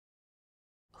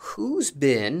Who's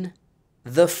been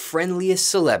the friendliest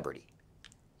celebrity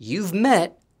you've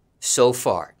met so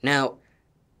far? Now,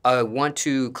 I want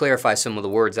to clarify some of the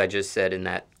words I just said in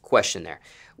that question there.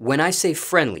 When I say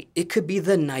friendly, it could be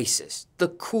the nicest, the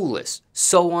coolest,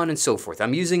 so on and so forth.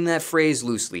 I'm using that phrase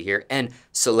loosely here. And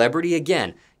celebrity,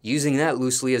 again, using that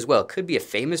loosely as well. It could be a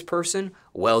famous person,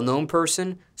 well-known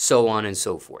person, so on and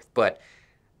so forth. But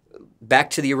back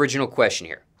to the original question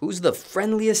here. Who's the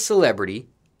friendliest celebrity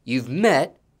you've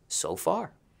met so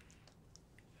far?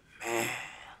 Man.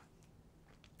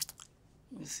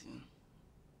 Let me see.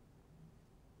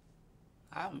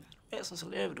 I've met some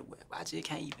celebrity, but I just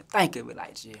can't even think of it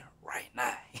like just right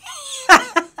now.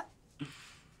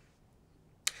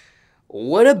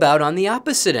 What about on the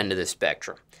opposite end of the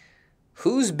spectrum?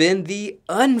 Who's been the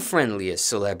unfriendliest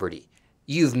celebrity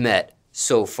you've met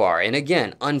so far? And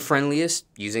again, unfriendliest,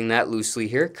 using that loosely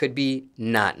here, could be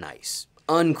not nice,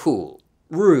 uncool,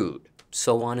 rude,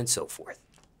 so on and so forth.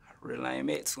 I really ain't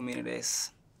met too many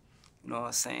that's, you know what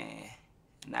I'm saying,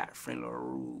 not friendly or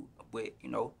rude, but, you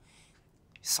know,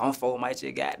 some folk might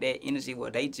just got that energy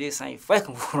where they just ain't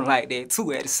fucking with them like that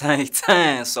too at the same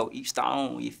time. So each their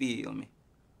own, you feel me?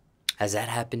 Has that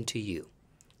happened to you?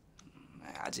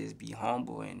 Man, I just be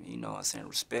humble and, you know what I'm saying,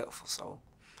 respectful, so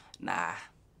nah.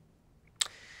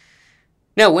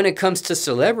 Now, when it comes to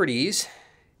celebrities,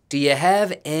 do you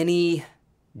have any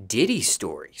Diddy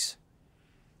stories?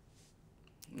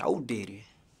 No Diddy.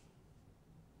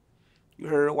 You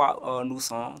heard about new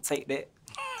song, Take That?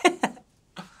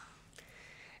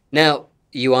 Now,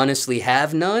 you honestly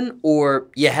have none, or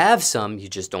you have some, you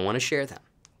just don't want to share them?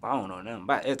 I don't know nothing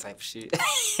about that type of shit.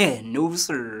 No,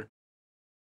 sir.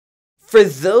 For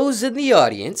those in the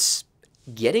audience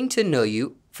getting to know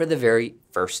you for the very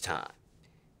first time,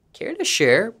 care to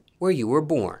share where you were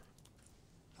born?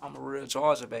 I'm a real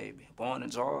Georgia baby, born in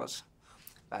Georgia.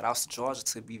 Valdosta, Georgia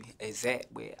to be exact,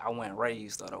 but I wasn't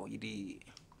raised though, you did.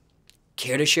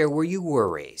 Care to share where you were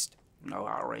raised? You know,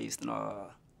 I was raised in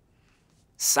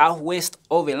southwest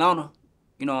of Atlanta.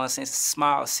 You know what I'm saying? It's a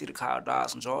small city called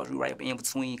Dawson, Georgia. We right in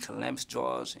between Columbus,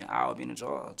 Georgia, and Albany,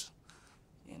 Georgia.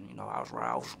 And, you know, I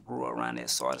grew up around that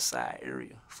sort of side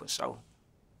area, for sure.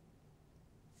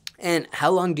 And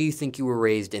how long do you think you were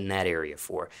raised in that area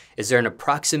for? Is there an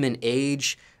approximate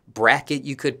age bracket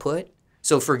you could put?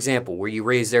 So, for example, were you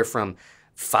raised there from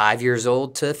 5 years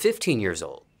old to 15 years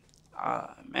old?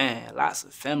 Man, lots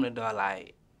of family, though.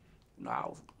 Like, you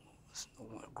know,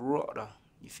 I grew up, though.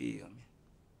 You feel me?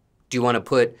 Do you want to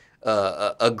put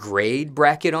a grade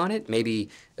bracket on it? Maybe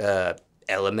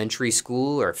elementary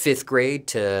school or 5th grade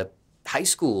to high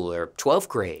school or 12th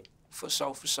grade? For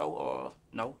sure, for sure.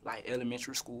 No, like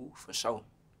elementary school, for sure.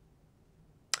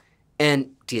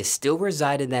 And do you still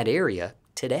reside in that area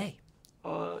today?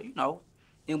 You know,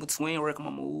 in between working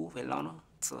my move, Atlanta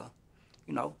to,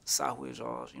 you know, Southwest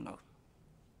Georgia, you know.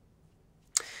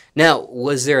 Now,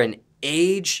 was there an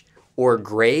age or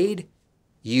grade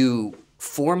you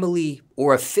formally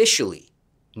or officially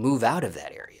move out of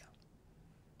that area?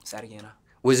 Say that again.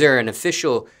 Was there an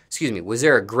official, was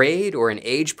there a grade or an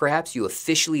age perhaps you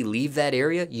officially leave that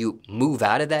area? You move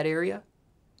out of that area?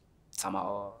 Talking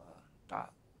about Dawson?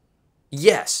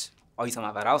 Yes. Oh, you talking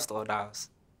about Valdosta or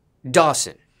Dawson?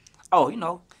 Dawson. Oh, you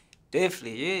know,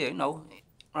 definitely, yeah, you know,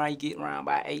 around you get around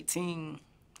by 18,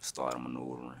 start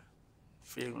maneuvering,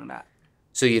 figuring it out.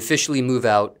 So you officially move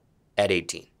out at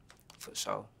 18? For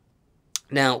sure.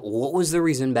 Now, what was the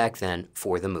reason back then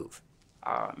for the move?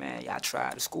 Oh, man, y'all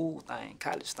tried the school thing,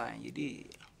 college thing, you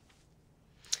did.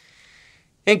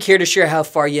 And care to share how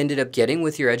far you ended up getting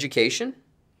with your education?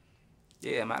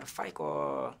 Yeah, matter of fact,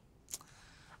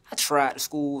 I tried the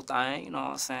school thing, you know what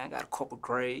I'm saying? Got a couple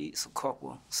grades, a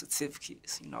couple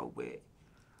certificates, you know, but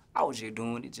I was just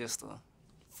doing it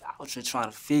I was just trying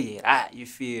to figure it out, you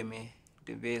feel me?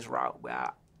 The best route,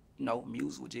 but you know,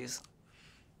 music was just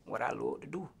what I loved to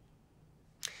do.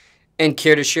 And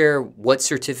care to share what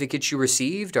certificates you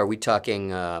received? Are we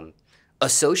talking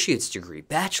associate's degree,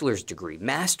 bachelor's degree,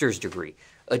 master's degree,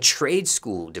 a trade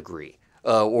school degree,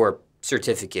 or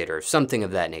certificate or something of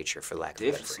that nature, for lack of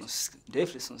a better phrase?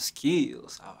 Definitely some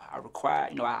skills. I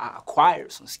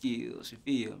acquired some skills, you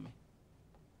feel me?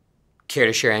 Care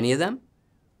to share any of them?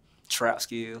 Trap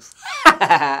skills.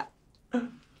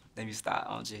 Let me stop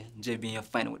on just being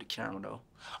funny with the camera, though.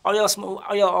 Oh, y'all small,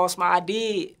 I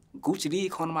did. Gucci did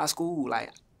come to my school.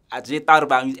 Like, I just thought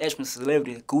about you asking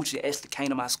celebrity. Gucci actually came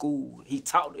to my school. He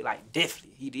taught it, like,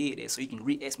 definitely. He did that. So you can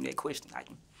re-ask me that question. I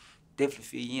can definitely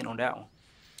fill you in on that one.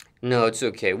 No, it's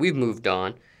okay. We've moved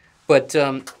on. But,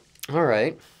 all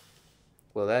right.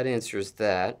 Well, that answers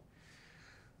that.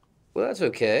 Well, that's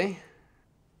okay.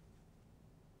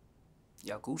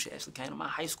 Yeah, Gucci actually came to my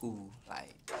high school.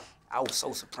 Like, I was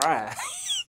so surprised.